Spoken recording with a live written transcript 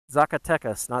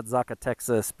Zacatecas, not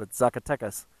Zacatexas, but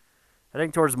Zacatecas.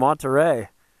 Heading towards Monterrey.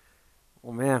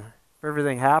 Oh man, if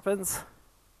everything happens,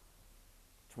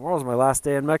 tomorrow's my last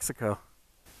day in Mexico.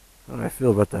 How do I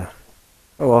feel about that?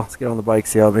 Oh well, let's get on the bike,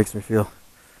 see how it makes me feel.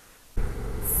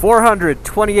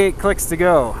 428 clicks to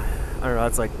go. I don't know,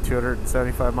 that's like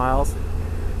 275 miles.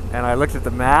 And I looked at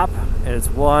the map, and it's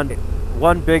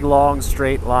one big long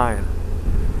straight line.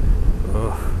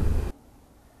 Ugh.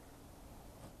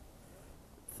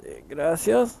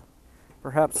 Gracias.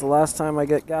 Perhaps the last time I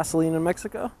get gasoline in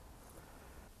Mexico.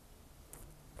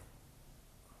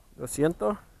 Lo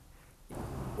siento.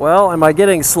 Well, am I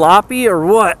getting sloppy or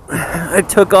what? I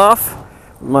took off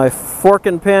my fork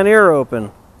and pannier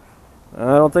open. I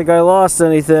don't think I lost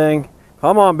anything.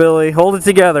 Come on, Billy, hold it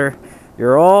together.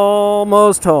 You're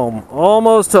almost home.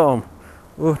 Almost home.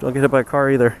 Ooh, don't get hit by a car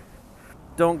either.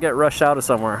 Don't get rushed out of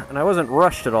somewhere. And I wasn't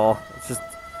rushed at all. It's just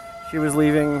she was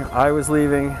leaving, I was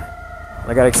leaving.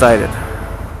 I got excited.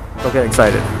 Don't get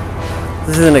excited.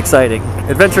 This isn't exciting.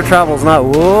 Adventure travel is not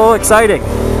whoa exciting.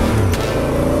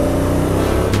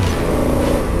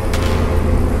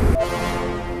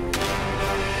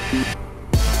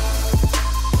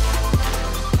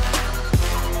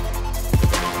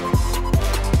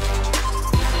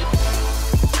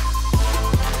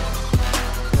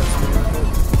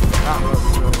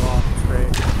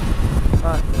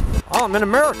 Oh, I'm in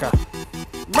America.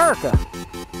 America.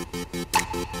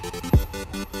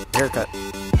 Haircut.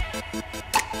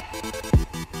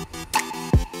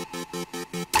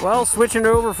 Well, switching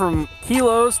over from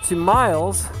kilos to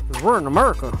miles, because we're in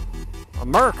America.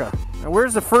 America. And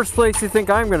where's the first place you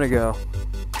think I'm gonna go?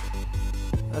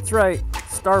 That's right,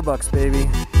 Starbucks, baby.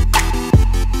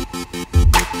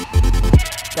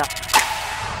 Yeah.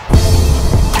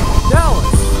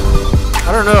 Dallas.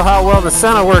 I don't know how well the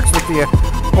Sena works with the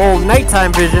whole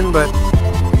nighttime vision, but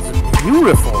it's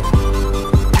beautiful.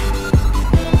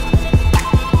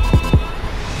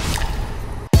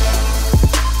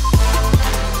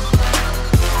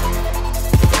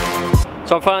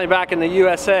 So I'm finally back in the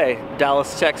USA,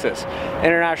 Dallas, Texas,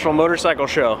 International Motorcycle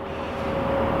Show.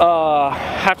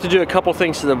 Have to do a couple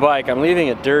things to the bike. I'm leaving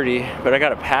it dirty, but I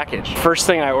got a package. First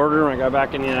thing I ordered when I got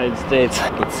back in the United States.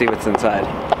 Let's see what's inside.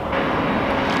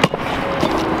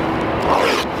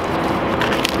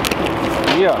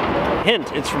 Yeah,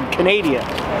 hint, it's from Canada.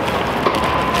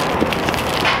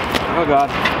 Oh God.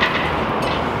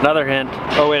 Another hint.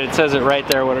 Oh wait, it says it right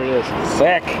there what it is.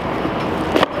 Sick.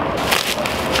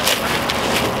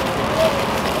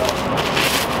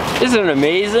 Isn't it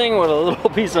amazing what a little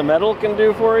piece of metal can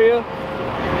do for you?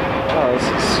 Oh, this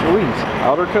is sweet.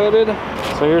 Powder coated.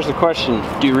 So here's the question.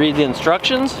 Do you read the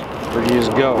instructions or do you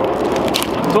just go?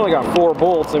 It's only got 4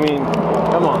 bolts. I mean,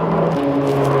 come on.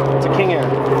 It's a King Air.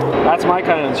 That's my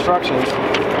kind of instructions.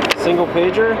 Single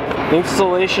pager. The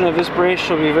installation of this brace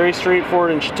shall be very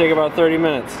straightforward and should take about 30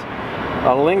 minutes.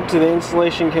 A link to the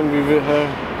installation can be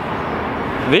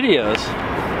videos.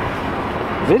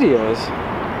 Videos?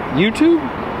 YouTube?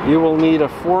 You will need a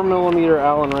 4mm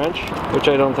Allen wrench, which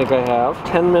I don't think I have.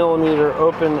 10mm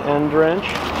open end wrench.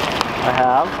 I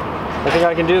have. I think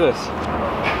I can do this.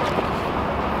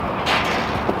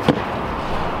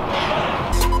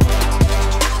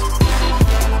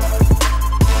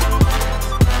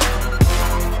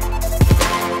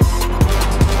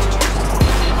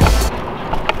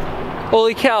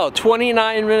 Holy cow,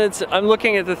 29 minutes. I'm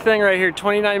looking at the thing right here,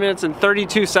 29 minutes and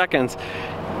 32 seconds,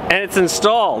 and it's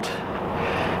installed.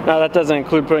 Now that doesn't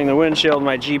include putting the windshield,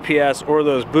 my GPS, or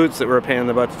those boots that were a pain in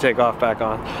the butt to take off back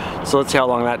on. So let's see how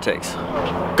long that takes.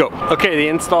 Go. Okay, the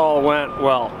install went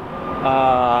well.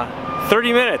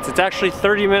 30 minutes. It's actually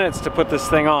 30 minutes to put this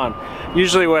thing on.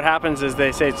 Usually what happens is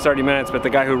they say it's 30 minutes, but the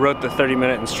guy who wrote the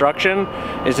 30-minute instruction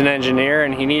is an engineer,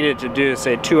 and he needed to do,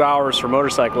 say, 2 hours for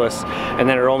motorcyclists, and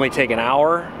then it would only take an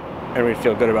hour, and we'd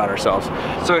feel good about ourselves.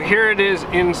 So here it is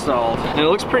installed, and it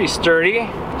looks pretty sturdy.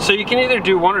 So you can either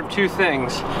do one of two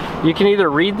things. You can either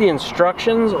read the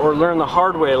instructions or learn the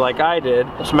hard way like I did.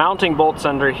 There's mounting bolts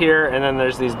under here, and then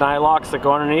there's these nylocks that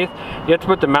go underneath. You have to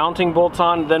put the mounting bolts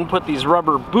on, then put these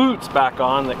rubber boots back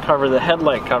on that cover the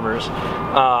headlight covers.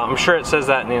 I'm sure it says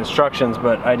that in the instructions,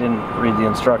 but I didn't read the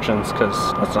instructions because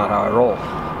that's not how I roll.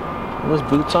 Are those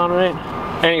boots on right?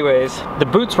 Anyways, the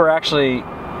boots were actually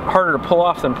harder to pull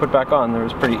off than put back on. It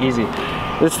was pretty easy.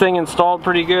 This thing installed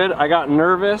pretty good. I got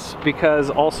nervous because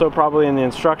also probably in the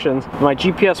instructions, my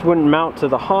GPS wouldn't mount to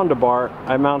the Honda bar.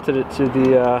 I mounted it to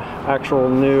the actual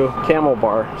new Camel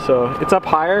bar. So it's up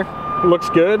higher, looks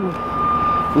good,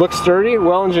 looks sturdy,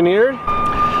 well engineered.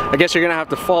 I guess you're gonna have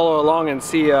to follow along and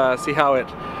see how it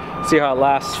See how it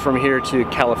lasts from here to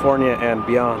California and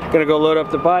beyond. Gonna go load up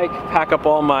the bike, pack up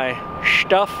all my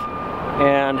stuff,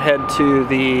 and head to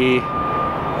the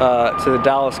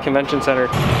Dallas Convention Center.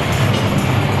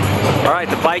 All right,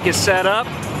 the bike is set up.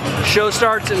 Show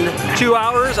starts in 2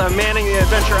 hours. I'm manning the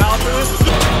Adventure Out booth.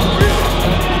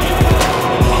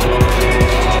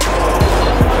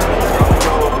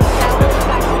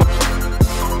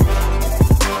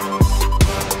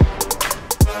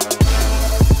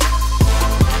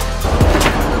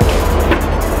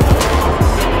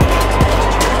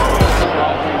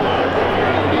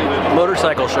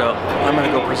 Motorcycle show. I'm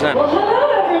gonna go present. Well, hello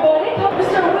everybody.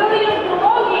 Mr. William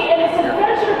Delogie and his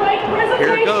adventure bike presentation.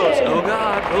 Here it goes. Oh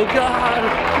God. Oh God.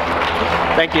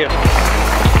 Thank you.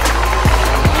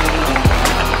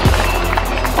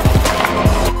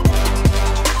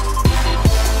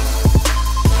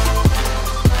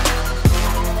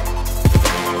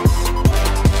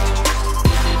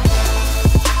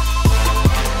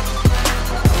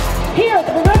 Here at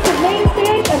the Progressive Main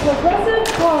Stage and Progressive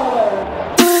Parlor.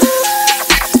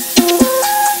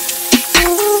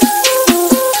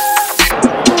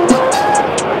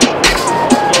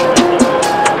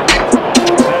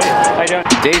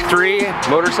 Day 3,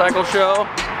 motorcycle show,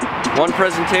 1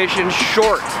 presentation,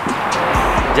 short.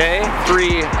 Day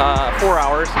 3, 4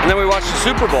 hours, and then we watched the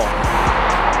Super Bowl,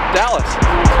 Dallas.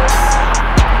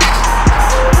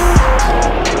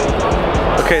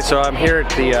 Okay, so I'm here at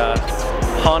the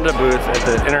Honda booth at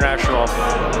the International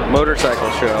Motorcycle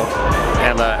Show,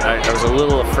 and I was a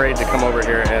little afraid to come over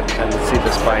here and see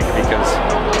this bike because,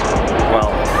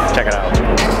 well, check it out.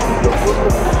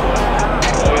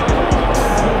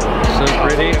 So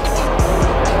pretty,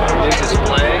 new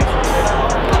display,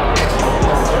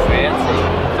 fancy,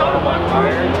 all on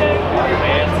fire,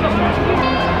 fancy.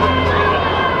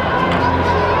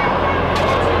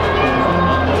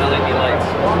 LED lights.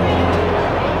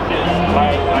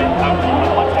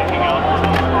 I'm checking out.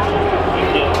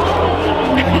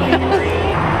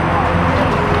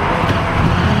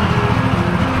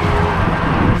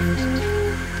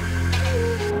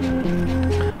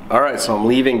 All right, so I'm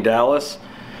leaving Dallas.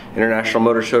 International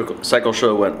Motorcycle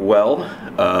Show went well.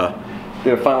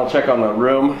 Did a final check on the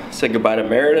room, said goodbye to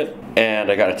Meredith, and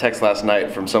I got a text last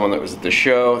night from someone that was at the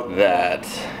show that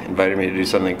invited me to do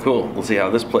something cool. We'll see how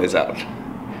this plays out.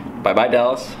 Bye bye,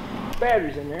 Dallas.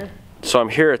 Batteries in there. So I'm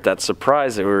here at that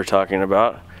surprise that we were talking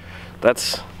about.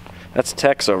 That's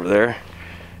Tex over there.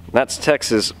 That's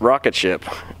Tex's rocket ship,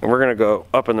 and we're gonna go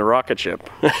up in the rocket ship.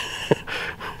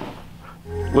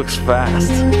 Looks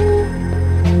fast.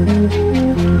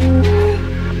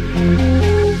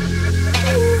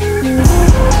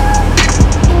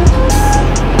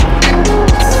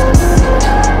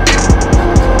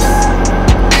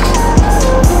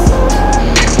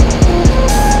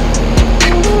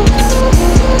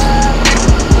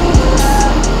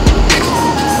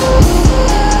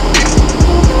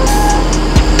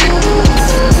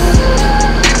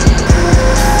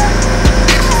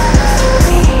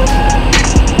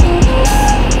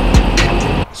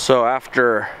 So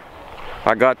after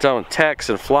I got done with Tex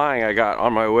and flying, I got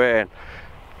on my way and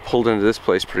pulled into this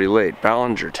place pretty late,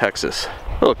 Ballinger, Texas.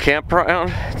 Little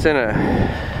campground. It's in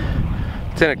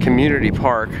a community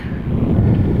park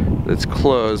that's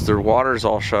closed. Their water's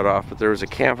all shut off, but there was a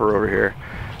camper over here,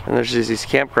 and there's these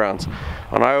campgrounds.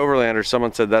 On iOverlander,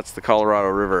 someone said that's the Colorado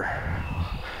River.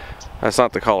 That's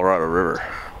not the Colorado River,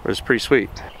 but it's pretty sweet.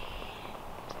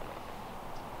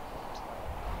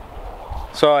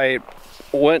 So I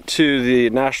went to the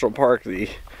national park, I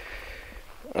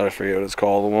forget what it's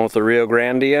called, the one with the Rio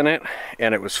Grande in it,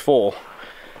 and it was full.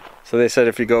 So they said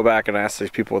if you go back and ask these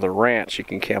people with a ranch, you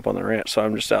can camp on the ranch. So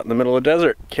I'm just out in the middle of the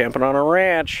desert, camping on a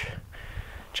ranch.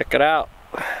 Check it out.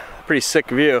 Pretty sick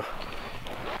view.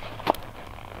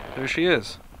 There she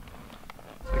is.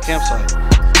 The campsite.